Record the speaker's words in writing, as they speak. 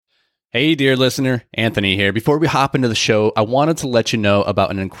Hey, dear listener, Anthony here. Before we hop into the show, I wanted to let you know about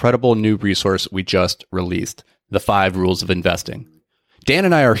an incredible new resource we just released, The 5 Rules of Investing. Dan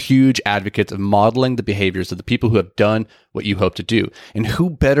and I are huge advocates of modeling the behaviors of the people who have done what you hope to do. And who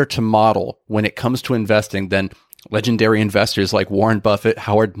better to model when it comes to investing than legendary investors like Warren Buffett,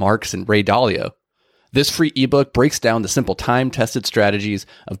 Howard Marks, and Ray Dalio? This free ebook breaks down the simple time-tested strategies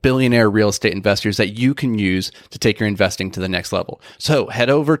of billionaire real estate investors that you can use to take your investing to the next level. So head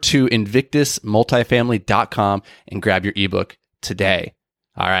over to invictusmultifamily.com and grab your ebook today.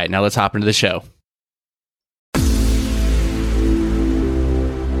 All right, now let's hop into the show.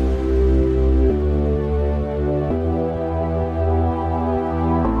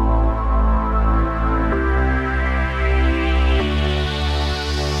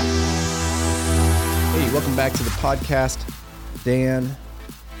 Welcome back to the podcast. Dan,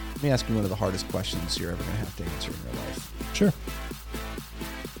 let me ask you one of the hardest questions you're ever going to have to answer in your life. Sure.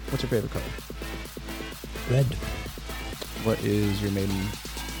 What's your favorite color? Red. What is your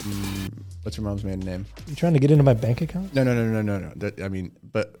what's your mom's maiden name? You trying to get into my bank account? No.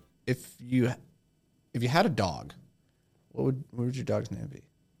 But if you had a dog, what would your dog's name be?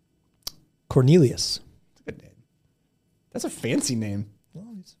 Cornelius. That's a good name. That's a fancy name. Well,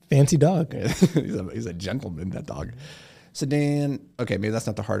 he's a fancy dog. Yeah, he's a gentleman, that dog. So Dan, okay, maybe that's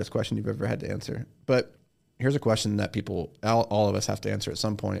not the hardest question you've ever had to answer, but here's a question that all of us have to answer at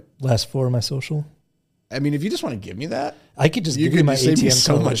some point. Last four of my social. I mean, if you just want to give me that, I could just give you my save ATM me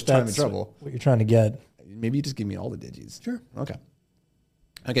so code much if time and that's trouble. what you're trying to get. Maybe you just give me all the digits. Sure. Okay,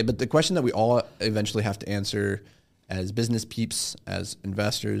 but the question that we all eventually have to answer as business peeps, as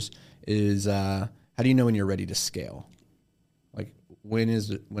investors, is how do you know when you're ready to scale? Like, when is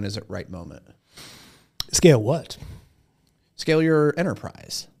it right moment? Scale what? Scale your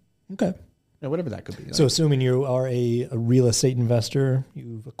enterprise. Okay. Whatever that could be. So assuming you are a real estate investor,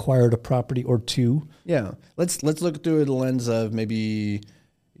 you've acquired a property or two. Yeah. Let's look through the lens of maybe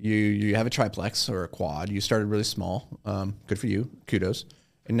you have a triplex or a quad. You started really small. Good for you. Kudos.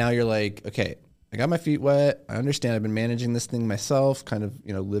 And now you're like, okay, I got my feet wet. I understand I've been managing this thing myself, kind of,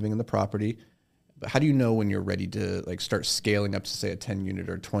 living in the property. But how do you know when you're ready to start scaling up to, say, a 10 unit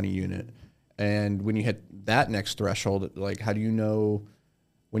or 20 unit? And when you hit that next threshold, how do you know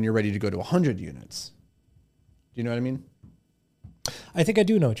when you're ready to go to 100 units? Do you know what I mean? I think I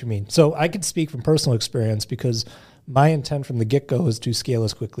do know what you mean. So I can speak from personal experience because my intent from the get-go is to scale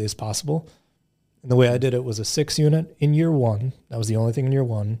as quickly as possible. And the way I did it was a 6 unit in year one. That was the only thing in year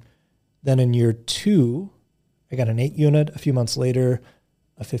one. Then in year two, I got an 8 unit. A few months later,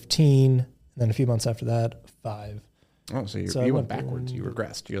 a 15. And then a few months after that, 5. Oh, so you went backwards. You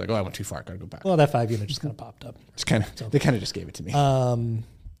regressed. You're like, I went too far. I got to go back. Well, that 5 unit just kind of popped up. They kind of just gave it to me. Fun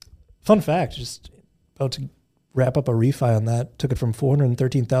fact, just about to wrap up a refi on that. Took it from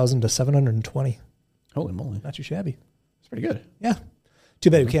 413,000 to 720. Holy moly. Not too shabby. It's pretty good. Yeah.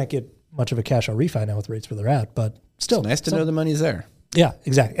 Too bad we can't get much of a cash out refi now with rates where they're at, but still. It's nice to know the money's there. Yeah,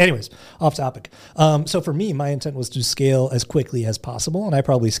 exactly. Anyways, off topic. So for me, my intent was to scale as quickly as possible, and I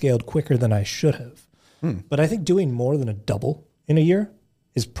probably scaled quicker than I should have. But I think doing more than a double in a year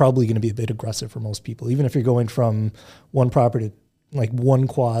is probably going to be a bit aggressive for most people. Even if you're going from one property, like 1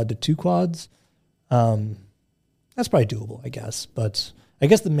 quad to 2 quads, that's probably doable, I guess. But I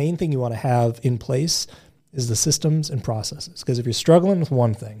guess the main thing you want to have in place is the systems and processes. Because if you're struggling with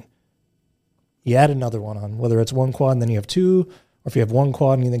one thing, you add another one on, whether it's 1 quad and then you have 2, or if you have 1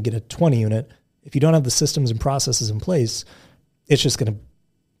 quad and you then get a 20 unit, if you don't have the systems and processes in place, it's just going to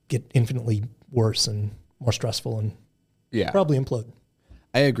get infinitely worse and more stressful and probably implode.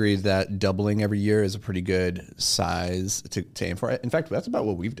 I agree that doubling every year is a pretty good size to aim for. In fact, that's about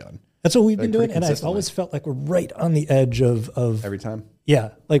what we've done. That's what we've been doing, and I've always felt like we're right on the edge of every time.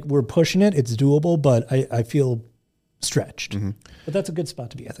 Yeah, like we're pushing it. It's doable, but I feel stretched. Mm-hmm. But that's a good spot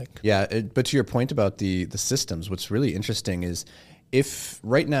to be, I think. Yeah, but to your point about the systems, what's really interesting is if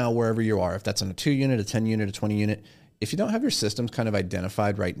right now, wherever you are, if that's on a 2 unit, a 10 unit, a 20 unit, if you don't have your systems kind of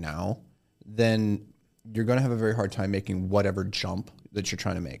identified right now, then you're going to have a very hard time making whatever jump that you're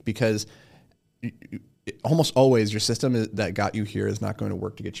trying to make, because almost always your system that got you here is not going to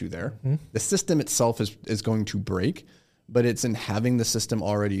work to get you there. Mm-hmm. The system itself is going to break, but it's in having the system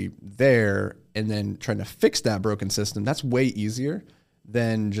already there and then trying to fix that broken system. That's way easier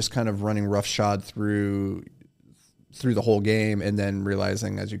than just kind of running roughshod through the whole game and then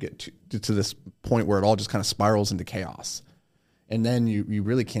realizing as you get to this point where it all just kind of spirals into chaos. And then you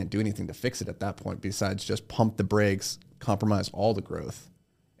really can't do anything to fix it at that point besides just pump the brakes, compromise all the growth,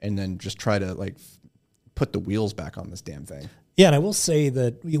 and then just try to put the wheels back on this damn thing. Yeah, and I will say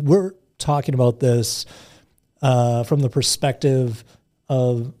that we're talking about this from the perspective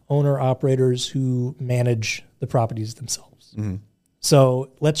of owner operators who manage the properties themselves.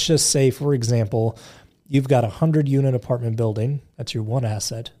 So let's just say, for example, you've got a 100-unit apartment building. That's your one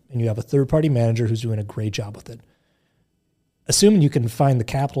asset. And you have a third-party manager who's doing a great job with it. Assuming you can find the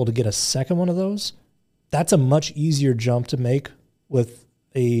capital to get a second one of those, that's a much easier jump to make with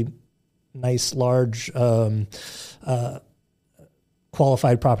a nice, large,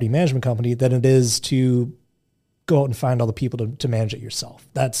 qualified property management company than it is to go out and find all the people to manage it yourself.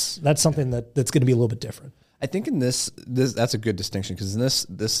 That's something that's going to be a little bit different. I think in this that's a good distinction, because in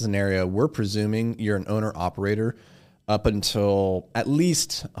this scenario, we're presuming you're an owner operator up until at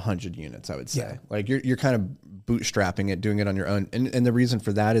least 100 units, I would say. Yeah. Like you're kind of bootstrapping it, doing it on your own. And the reason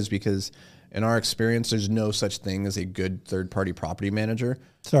for that is because in our experience, there's no such thing as a good third-party property manager.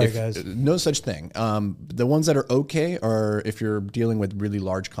 Sorry, guys. No such thing. The ones that are okay are if you're dealing with really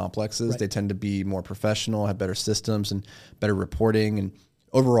large complexes, they tend to be more professional, have better systems and better reporting. And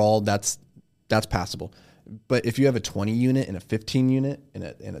overall, that's passable. But if you have a 20 unit and a 15 unit and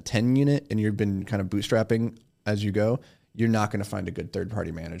a 10 unit and you've been kind of bootstrapping as you go, you're not going to find a good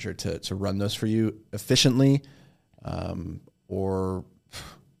third-party manager to run those for you efficiently, or,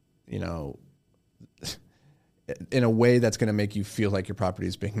 you know, in a way that's going to make you feel like your property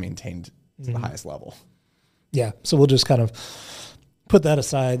is being maintained to the highest level. Yeah. So we'll just kind of put that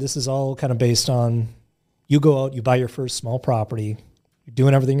aside. This is all kind of based on you go out, you buy your first small property, you're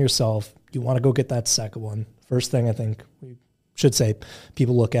doing everything yourself. You want to go get that second one. First thing I think we should say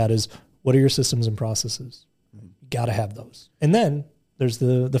people look at is, what are your systems and processes? You got to have those. And then there's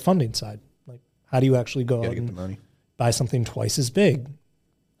the funding side. Like, how do you actually go out and buy something twice as big?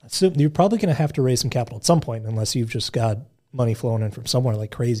 So you're probably going to have to raise some capital at some point, unless you've just got money flowing in from somewhere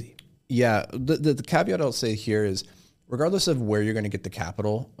like crazy. Yeah. The caveat I'll say here is, regardless of where you're going to get the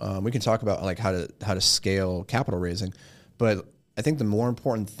capital, we can talk about like how to scale capital raising, but I think the more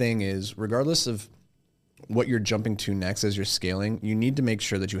important thing is, regardless of what you're jumping to next as you're scaling, you need to make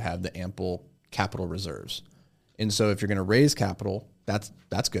sure that you have the ample capital reserves. And so if you're going to raise capital,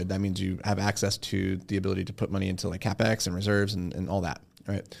 that's good. That means you have access to the ability to put money into like CapEx and reserves and all that,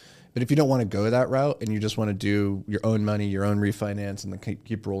 right? But if you don't want to go that route and you just want to do your own money, your own refinance, and then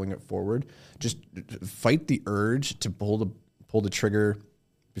keep rolling it forward, just fight the urge to pull the trigger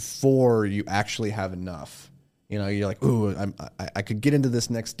before you actually have enough. You know, you're like, ooh, I could get into this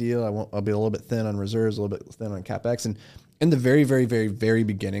next deal. I'll be a little bit thin on reserves, a little bit thin on CapEx. And in the very, very, very, very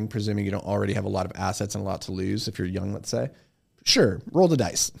beginning, presuming you don't already have a lot of assets and a lot to lose, if you're young, let's say, sure, roll the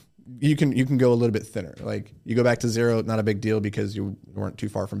dice. You can go a little bit thinner. Like, you go back to zero, not a big deal because you weren't too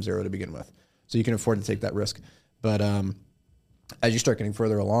far from zero to begin with. So you can afford to take that risk. But as you start getting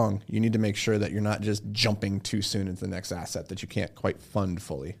further along, you need to make sure that you're not just jumping too soon into the next asset that you can't quite fund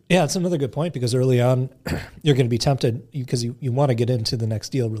fully. Yeah, it's another good point, because early on, you're going to be tempted, because you want to get into the next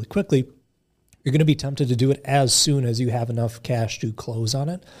deal really quickly. You're going to be tempted to do it as soon as you have enough cash to close on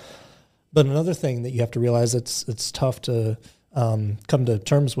it. But another thing that you have to realize it's tough to come to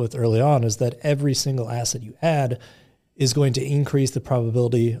terms with early on is that every single asset you add is going to increase the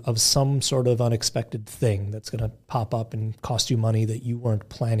probability of some sort of unexpected thing that's going to pop up and cost you money that you weren't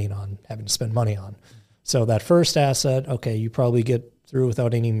planning on having to spend money on. So that first asset, okay, you probably get through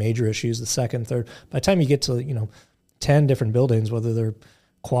without any major issues. The second, third, by the time you get to 10 different buildings, whether they're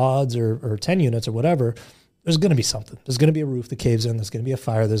quads or 10 units or whatever, there's going to be something. There's going to be a roof that caves in. There's going to be a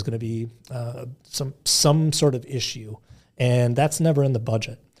fire. There's going to be some sort of issue, and that's never in the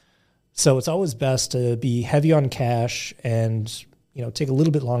budget. So it's always best to be heavy on cash and take a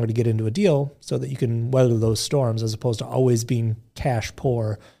little bit longer to get into a deal so that you can weather those storms, as opposed to always being cash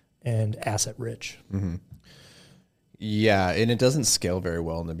poor and asset rich. Mm-hmm. Yeah, and it doesn't scale very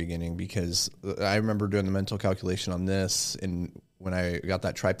well in the beginning, because I remember doing the mental calculation on this, and when I got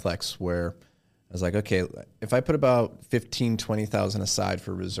that triplex, where I was like, okay, if I put about 15, 20,000 aside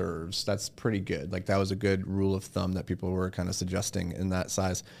for reserves, that's pretty good. Like, that was a good rule of thumb that people were kind of suggesting in that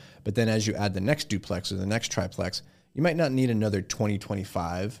size. But then as you add the next duplex or the next triplex, you might not need another 20,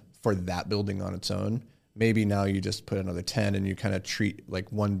 25 for that building on its own. Maybe now you just put another 10 and you kind of treat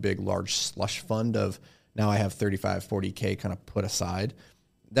like one big large slush fund of, now I have 35, 40K kind of put aside.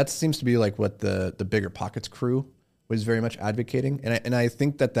 That seems to be like what the Bigger Pockets crew was very much advocating. And I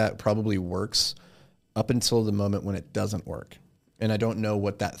think that probably works up until the moment when it doesn't work. And I don't know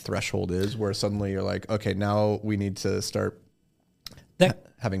what that threshold is, where suddenly you're like, okay, now we need to start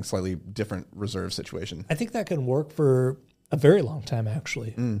having slightly different reserve situation. I think that can work for a very long time,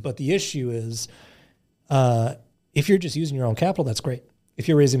 actually. But the issue is, if you're just using your own capital, that's great. If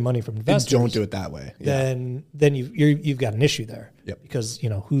you're raising money from investors, don't do it that way. Then you've got an issue there. Yep. Because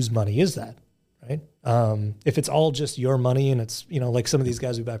whose money is that, right? If it's all just your money and it's, like some of these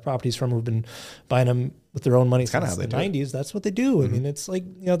guys we buy properties from who've been buying them with their own money since the 90s, that's what they do. I mean, it's like,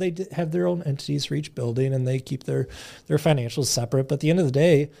 they have their own entities for each building and they keep their financials separate. But at the end of the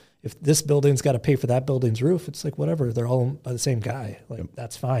day, if this building's got to pay for that building's roof, it's like, whatever, they're all owned by the same guy. Like,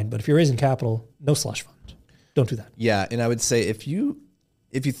 that's fine. But if you're raising capital, no slush fund. Don't do that. Yeah. And I would say if you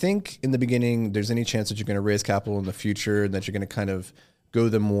think in the beginning there's any chance that you're going to raise capital in the future, that you're going to kind of go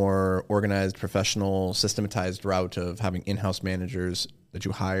the more organized, professional, systematized route of having in-house managers that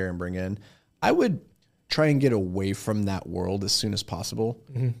you hire and bring in, I would try and get away from that world as soon as possible.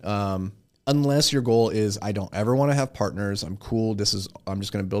 Unless your goal is, I don't ever want to have partners. I'm cool. I'm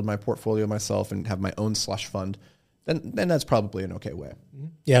just going to build my portfolio myself and have my own slush fund. Then that's probably an okay way.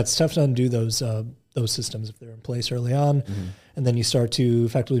 Yeah, it's tough to undo those systems if they're in place early on, and then you start to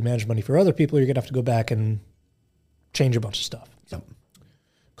effectively manage money for other people. You're gonna have to go back and change a bunch of stuff. So.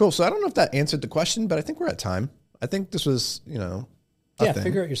 Cool. So I don't know if that answered the question, but I think we're at time. I think this was,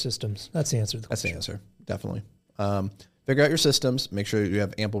 figure out your systems. That's the answer to the question. That's the answer, definitely. Figure out your systems. Make sure you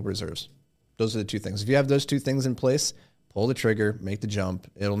have ample reserves. Those are the two things. If you have those two things in place, pull the trigger, make the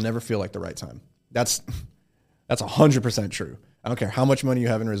jump. It'll never feel like the right time. That's 100% true. I don't care how much money you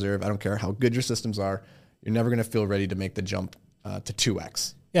have in reserve. I don't care how good your systems are. You're never going to feel ready to make the jump to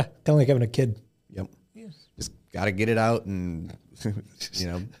 2x. Yeah, kind of like having a kid. Yep. Yes. Just got to get it out and,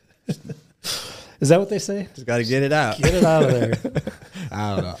 Is that what they say? Just got to get it out. Get it out of there.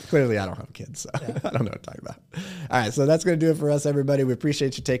 I don't know. Clearly, I don't have kids, so I don't know what to talk about. All right, so that's going to do it for us, everybody. We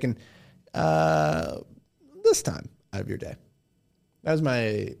appreciate you taking this time out of your day. That was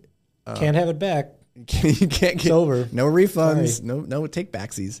my... Can't have it back. You can't get it's over. No refunds, no take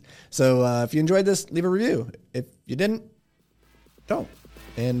backsies. So if you enjoyed this, leave a review. If you didn't, don't.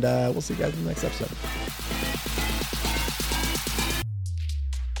 And we'll see you guys in the next episode.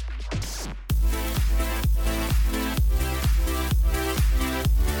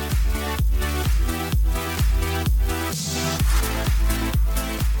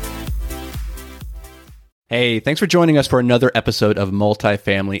 Hey, thanks for joining us for another episode of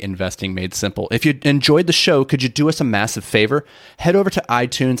Multifamily Investing Made Simple. If you enjoyed the show, could you do us a massive favor? Head over to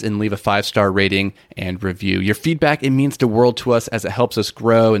iTunes and leave a 5-star rating and review. Your feedback, it means the world to us as it helps us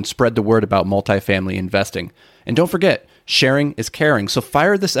grow and spread the word about multifamily investing. And don't forget, sharing is caring. So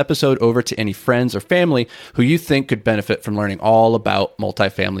fire this episode over to any friends or family who you think could benefit from learning all about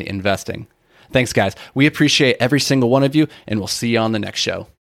multifamily investing. Thanks, guys. We appreciate every single one of you, and we'll see you on the next show.